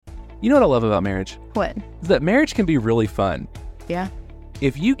You know what I love about marriage? What? Is that marriage can be really fun. Yeah.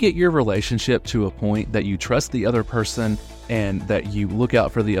 If you get your relationship to a point that you trust the other person and that you look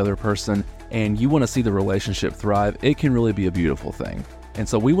out for the other person and you want to see the relationship thrive, it can really be a beautiful thing. And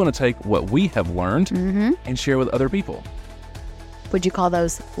so we want to take what we have learned and share with other people. Would you call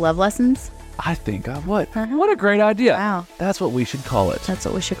those love lessons? I think I would. What a great idea. Wow. That's what we should call it. That's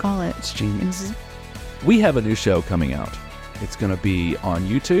what we should call it. It's genius. We have a new show coming out. It's going to be on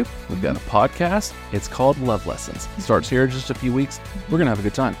YouTube. We've got a podcast. It's called Love Lessons. It starts here in just a few weeks. We're going to have a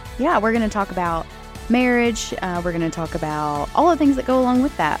good time. Yeah, we're going to talk about marriage. We're going to talk about all the things that go along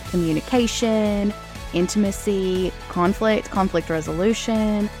with that. Communication, intimacy, conflict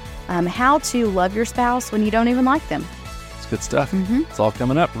resolution, how to love your spouse when you don't even like them. It's good stuff. It's all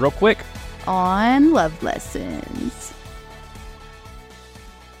coming up real quick On Love Lessons.